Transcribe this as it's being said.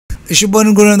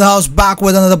Shubhan Guru in the house, back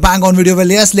with another bang on video. Well,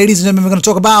 yes, ladies and gentlemen, we're going to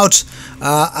talk about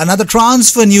another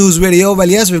transfer news video. Well,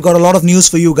 yes, we've got a lot of news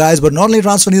for you guys, but not only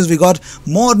transfer news, we got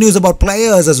more news about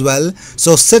players as well.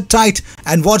 So sit tight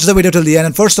and watch the video till the end.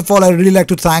 And first of all, I would really like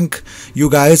to thank you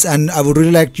guys, and I would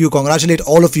really like to congratulate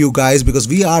all of you guys, because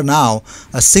we are now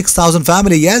a 6,000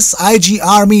 family. Yes, IG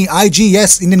Army,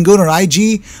 yes, Indian Gunner,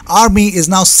 IG Army is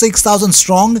now 6,000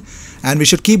 strong, and we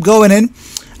should keep going in.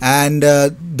 And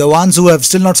the ones who have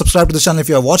still not subscribed to the channel, if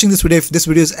you are watching this video, if this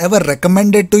video is ever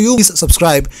recommended to you, please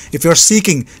subscribe if you're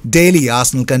seeking daily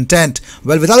Arsenal content.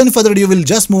 Well, without any further ado, we'll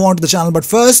just move on to the channel. But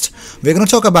first, we're going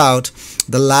to talk about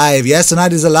the live. Yes,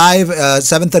 tonight is a live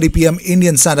 7:30 p.m.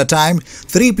 Indian Standard Time,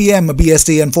 3 p.m.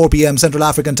 BST and 4 p.m. Central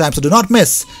African Time. So do not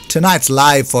miss tonight's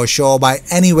live for sure. By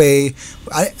any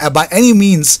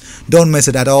means, don't miss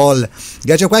it at all.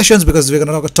 Get your questions, because we're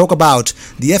going to talk about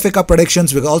the FA Cup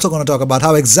predictions. We're also going to talk about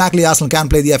how exactly Arsenal can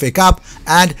play the FA Cup,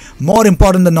 and more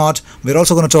important than not, we're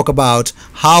also going to talk about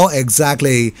how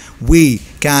exactly we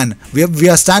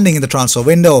are standing in the transfer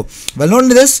window. Well, not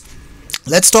only this,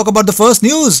 let's talk about the first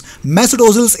news. Mesut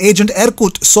Ozil's agent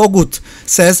Erkut Sogut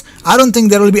says, I don't think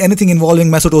there will be anything involving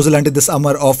Mesut Ozil until the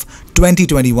summer of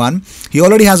 2021. He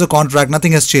already has a contract,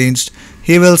 nothing has changed.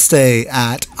 He will stay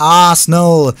at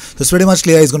Arsenal. So it's pretty much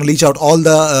clear he's going to leech out all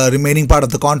the remaining part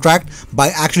of the contract by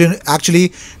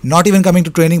actually not even coming to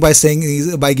training, by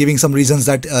giving some reasons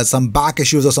that some back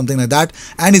issues or something like that,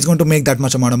 and he's going to make that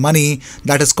much amount of money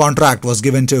that his contract was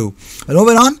given to. And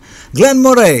moving on, Glenn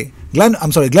Murray,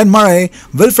 Wilfred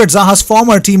Zaha's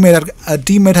former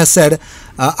teammate has said,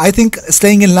 I think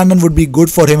staying in London would be good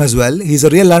for him as well. He's a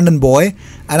real London boy,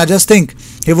 and I just think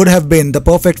he would have been the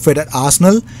perfect fit at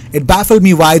Arsenal. It baffled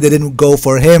me why they didn't go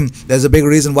for him. There's a big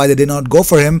reason why they did not go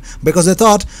for him, because they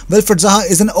thought Wilfred Zaha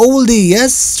is an oldie.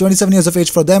 Yes, 27 years of age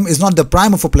for them is not the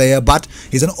prime of a player, but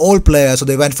he's an old player, so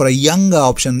they went for a younger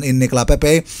option in Nicolas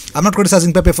Pepe. I'm not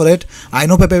criticizing Pepe for it. I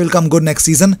know Pepe will come good next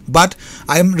season, but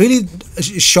I'm really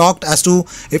shocked as to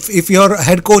if your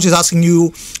head coach is asking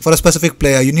you for a specific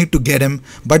player, you need to get him.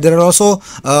 But there are also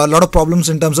a lot of problems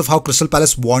in terms of how Crystal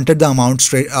Palace wanted the amount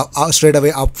straight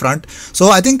away up front. So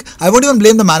I think I won't even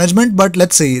blame the management, but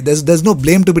let's see, there's no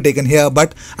blame to be taken here.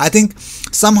 But I think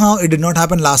somehow it did not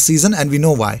happen last season, and we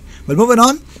know why. Well, moving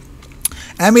on.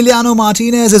 Emiliano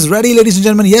Martinez is ready, ladies and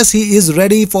gentlemen. Yes, he is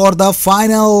ready for the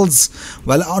finals.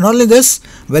 Well, not only this,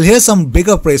 well, here's some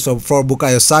bigger praise for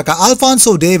Bukayo Saka.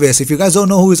 Alphonso Davies, if you guys don't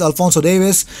know who is Alphonso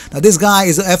Davies, now this guy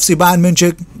is a FC Bayern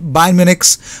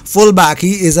Munich's fullback.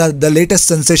 He is the latest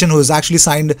sensation who is actually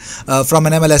signed from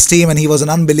an MLS team, and he was an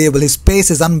unbelievable. His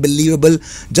pace is unbelievable.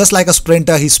 Just like a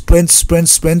sprinter, he sprints,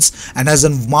 and has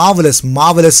done marvelous.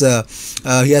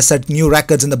 He has set new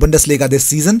records in the Bundesliga this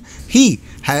season. He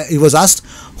was asked,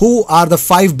 who are the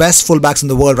 5 best fullbacks in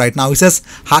the world right now? He says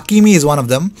Hakimi is one of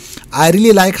them. I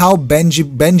really like how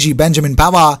Benjamin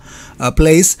Pavard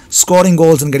plays, scoring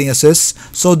goals and getting assists.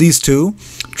 So these two.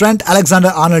 Trent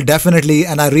Alexander-Arnold definitely,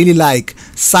 and I really like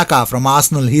Saka from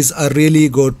Arsenal. He's a really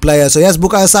good player. So yes,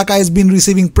 Bukayo Saka has been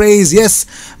receiving praise. Yes,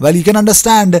 well, you can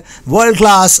understand world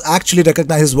class actually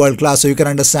recognizes world class. So you can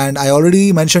understand. I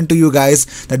already mentioned to you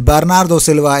guys that Bernardo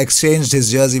Silva exchanged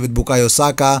his jersey with Bukayo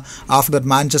Saka after that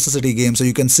Manchester City game. So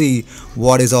you can see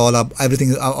what is all up. Everything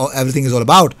is all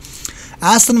about.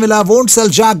 Aston Villa won't sell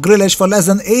Jack Grealish for less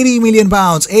than £80 million,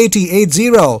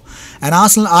 80. And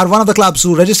Arsenal are one of the clubs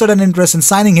who registered an interest in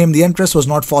signing him. The interest was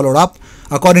not followed up,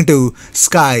 according to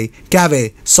Sky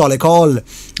Cave Solihull.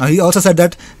 He also said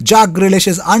that Jack Grealish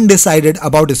is undecided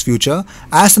about his future.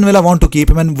 Aston Villa want to keep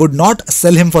him and would not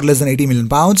sell him for less than £80 million.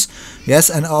 Yes,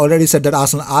 and already said that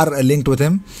Arsenal are linked with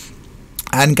him.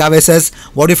 And Cave says,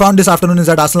 what we found this afternoon is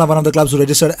that Arsenal are one of the clubs who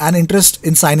registered an interest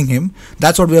in signing him.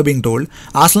 That's what we are being told.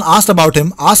 Arsenal asked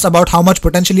about how much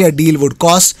potentially a deal would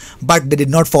cost, but they did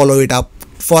not follow it up.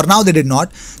 For now, they did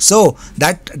not. So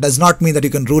that does not mean that you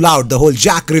can rule out the whole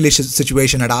Jack Grealish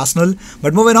situation at Arsenal.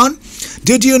 But moving on,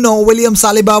 did you know William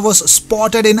Saliba was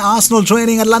spotted in Arsenal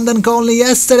training at London Colney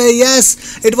yesterday?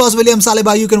 Yes, it was William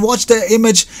Saliba. You can watch the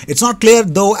image. It's not clear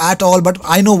though at all, but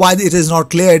I know why it is not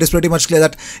clear. It is pretty much clear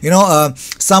that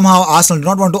somehow Arsenal do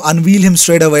not want to unveil him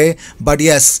straight away. But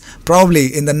yes, probably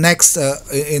in the next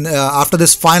after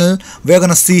this final, we're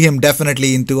gonna see him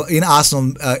definitely in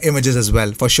Arsenal images as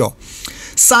well, for sure.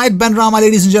 Said Benrahma,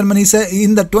 ladies and gentlemen, he said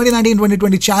in the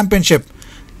 2019-2020 championship,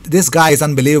 this guy is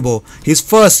unbelievable. He's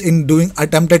first in doing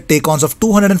attempted take-ons of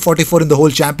 244 in the whole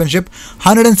championship,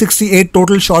 168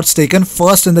 total shots taken,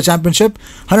 first in the championship,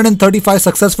 135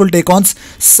 successful take-ons,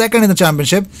 second in the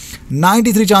championship,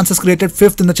 93 chances created,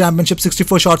 fifth in the championship,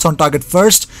 64 shots on target,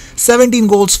 first, 17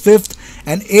 goals, fifth,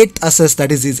 and 8 assists,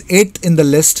 that is his 8th in the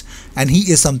list, and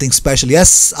he is something special.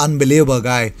 Yes, unbelievable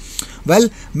guy. Well,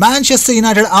 Manchester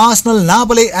United, Arsenal,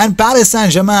 Napoli and Paris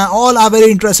Saint-Germain all are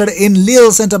very interested in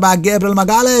Lille centre-back Gabriel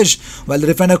Magalhaes. Well, the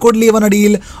defender could leave on a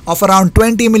deal of around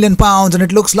 £20 million, and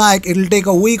it looks like it will take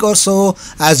a week or so,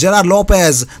 as Gerard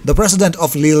Lopez, the president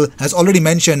of Lille, has already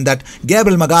mentioned that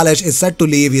Gabriel Magalhaes is set to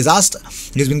leave. He's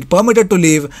been permitted to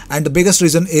leave, and the biggest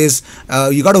reason is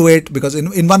you got to wait, because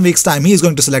in 1 week's time he is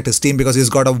going to select his team, because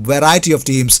he's got a variety of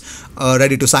teams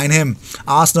ready to sign him.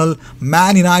 Arsenal,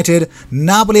 Man United,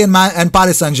 Napoli and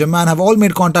Paris Saint-Germain have all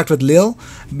made contact with Lille,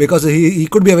 because he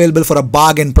could be available for a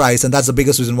bargain price, and that's the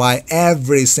biggest reason why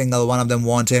every single one of them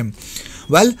want him.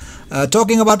 Well,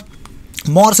 talking about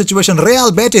more situation,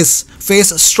 Real Betis face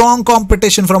strong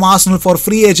competition from Arsenal for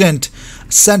free agent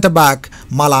centre-back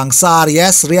Malang Sarr.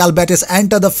 Yes, Real Betis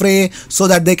enter the fray so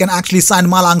that they can actually sign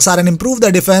Malang Sarr and improve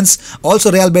their defense.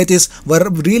 Also, Real Betis were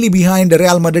really behind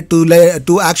Real Madrid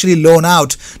to actually loan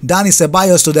out Dani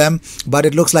Ceballos to them, but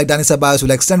it looks like Dani Ceballos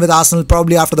will extend with Arsenal.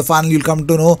 Probably after the final you'll come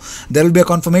to know there will be a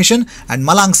confirmation, and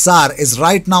Malang Sarr is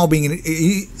right now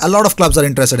a lot of clubs are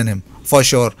interested in him. For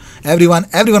sure, everyone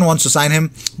wants to sign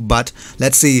him, but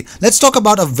let's see. Let's talk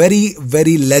about a very,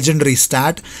 very legendary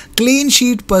stat: clean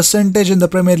sheet percentage in the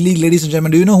Premier League, ladies and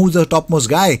gentlemen. Do you know who's the topmost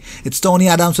guy? It's Tony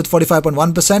Adams with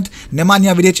 45.1%,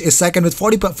 Nemanja Vidic is second with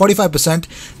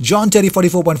 45%, John Terry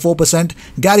 44.4%,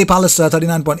 Gary Pallister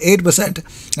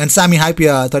 39.8%, and Sami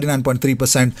Hyypiä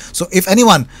 39.3%. So if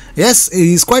anyone, yes,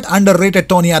 he's quite underrated,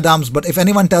 Tony Adams, but if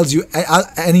anyone tells you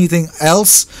anything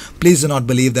else, please do not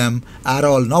believe them at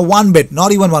all.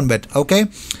 Not even one bit, okay?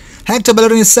 Hector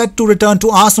Bellerin is set to return to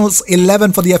Arsenal's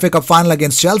 11 for the FA Cup final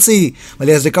against Chelsea. Well,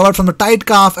 he has recovered from the tight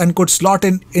calf and could slot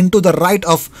into the right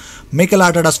of Mikel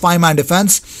Arteta's 5-man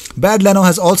defense. Bernd Leno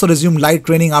has also resumed light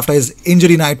training after his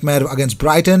injury nightmare against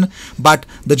Brighton, but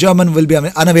the German will be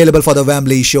unavailable for the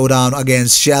Wembley showdown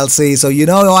against Chelsea. So you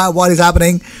know what is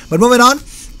happening. But moving on,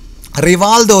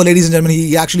 Rivaldo, ladies and gentlemen,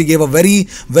 he actually gave a very,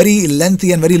 very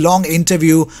lengthy and very long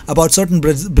interview about certain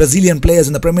Brazilian players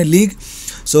in the Premier League.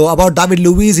 So about David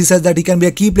Luiz, he says that he can be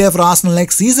a key player for Arsenal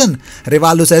next season.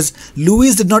 Rivaldo says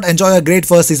Luiz did not enjoy a great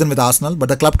first season with Arsenal, but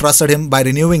the club trusted him by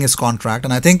renewing his contract,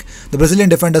 and I think the Brazilian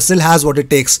defender still has what it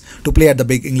takes to play at the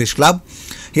big English club.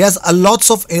 He has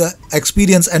lots of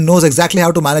experience and knows exactly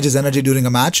how to manage his energy during a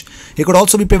match. He could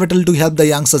also be pivotal to help the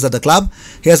youngsters at the club.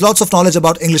 He has lots of knowledge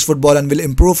about English football and will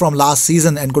improve from last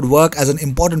season, and could work as an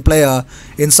important player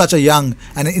in such a young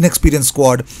and inexperienced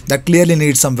squad that clearly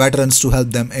needs some veterans to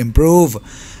help them improve.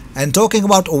 And talking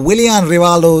about Willian,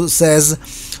 Rivaldo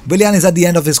says Willian is at the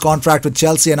end of his contract with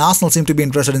Chelsea, and Arsenal seem to be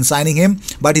interested in signing him,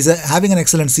 but he's having an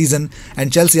excellent season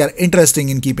and Chelsea are interested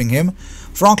in keeping him.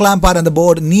 Frank Lampard and the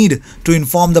board need to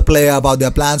inform the player about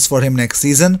their plans for him next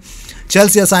season.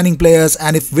 Chelsea are signing players,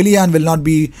 and if Willian will not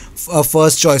be a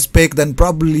first choice pick, then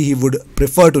probably he would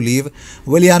prefer to leave.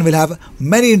 Willian will have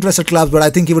many interested clubs, but I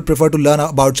think he would prefer to learn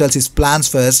about Chelsea's plans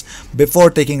first before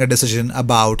taking a decision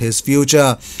about his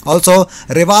future. Also,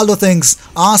 Rivaldo thinks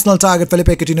Arsenal target Felipe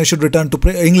Coutinho should return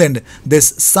to England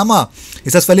this summer. He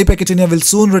says Felipe Coutinho will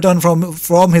soon return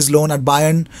from his loan at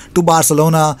Bayern to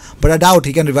Barcelona, but I doubt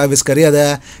he can revive his career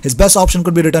there. His best option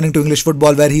could be returning to English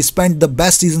football, where he spent the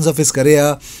best seasons of his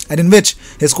career and in which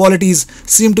his qualities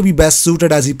seem to be best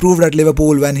suited, as he proved at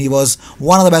Liverpool when he was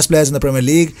one of the best players in the Premier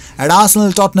League. At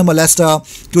Arsenal, Tottenham or Leicester,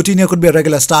 Coutinho could be a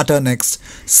regular starter next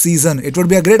season. It would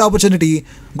be a good opportunity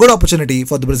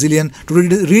for the Brazilian to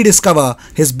rediscover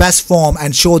his best form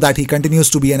and show that he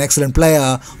continues to be an excellent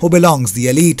player who belongs the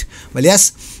elite. Well,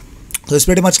 yes, so it's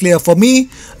pretty much clear. For me,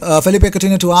 Felipe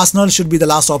Coutinho to Arsenal should be the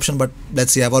last option, but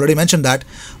let's see, I've already mentioned that.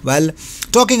 Well,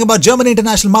 talking about German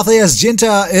international Matthias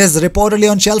Ginter is reportedly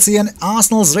on Chelsea and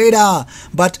Arsenal's radar,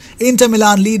 but Inter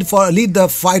Milan lead the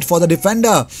fight for the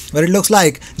defender, where it looks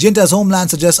like Ginter's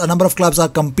homeland suggests a number of clubs are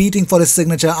competing for his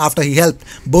signature after he helped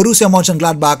Borussia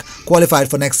Mönchengladbach qualify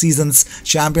for next season's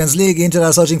Champions League. Inter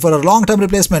are searching for a long-term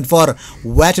replacement for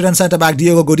veteran centre-back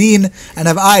Diego Godin and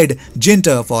have eyed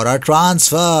Ginter for a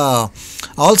transfer.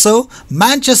 Also,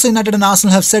 Manchester United and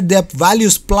Arsenal have said their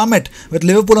values plummet, with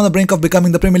Liverpool on the brink of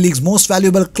becoming the Premier League's most valuable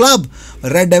valuable club.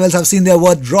 Red Devils have seen their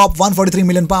worth drop £143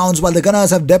 million, while the Gunners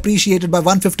have depreciated by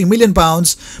 £150 million.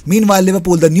 Meanwhile,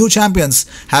 Liverpool, the new champions,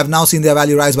 have now seen their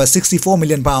value rise by £64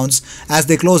 million as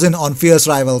they close in on fierce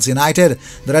rivals United.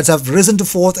 The Reds have risen to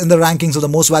 4th in the rankings of the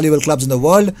most valuable clubs in the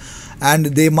world, and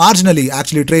they marginally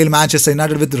actually trail Manchester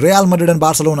United, with Real Madrid and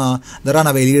Barcelona the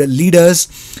runaway leaders.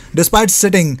 Despite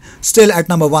sitting still at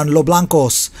number 1, Los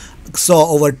Blancos saw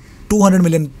over £200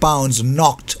 million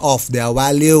knocked off their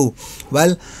value.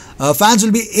 Well, fans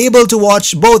will be able to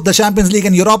watch both the Champions League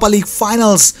and Europa League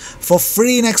finals for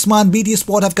free next month. BT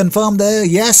Sport have confirmed there.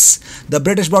 Yes, the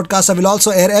British broadcaster will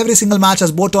also air every single match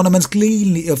as both tournaments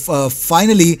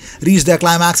finally reach their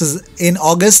climaxes in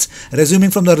August.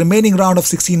 Resuming from the remaining round of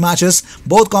 16 matches,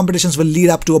 both competitions will lead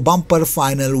up to a bumper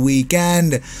final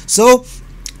weekend. So,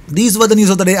 these were the news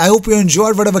of the day. I hope you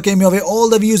enjoyed whatever came your way. All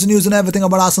the views, news and everything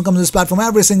about Arsenal comes on this platform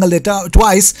every single day,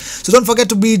 twice. So don't forget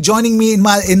to be joining me in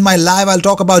my live. I'll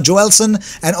talk about Joelson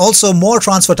and also more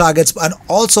transfer targets, and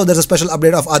also there's a special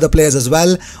update of other players as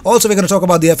well. Also, we're going to talk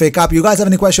about the FA Cup. You guys have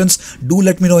any questions? Do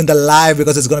let me know in the live,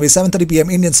 because it's going to be 7:30 p.m.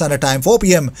 Indian Standard Time, 4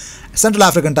 p.m. Central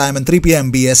African Time, and 3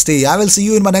 p.m. BST. I will see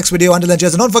you in my next video. Until then,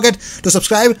 cheers, and don't forget to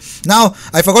subscribe. Now,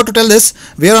 I forgot to tell this.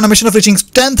 We are on a mission of reaching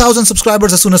 10,000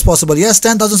 subscribers as soon as possible. Yes,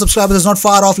 10,000 subscribers is not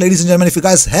far off, ladies and gentlemen. If you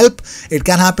guys help, it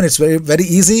can happen. It's very, very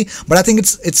easy. But I think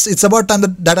it's about time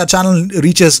that our channel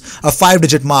reaches a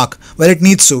 5-digit mark. Well, it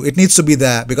needs to be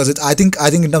there, because I think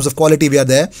in terms of quality we are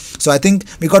there. So I think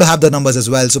we got to have the numbers as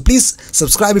well. So please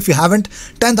subscribe if you haven't.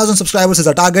 10,000 subscribers is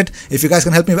our target. If you guys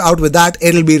can help me out with that,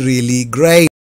 it'll be really great.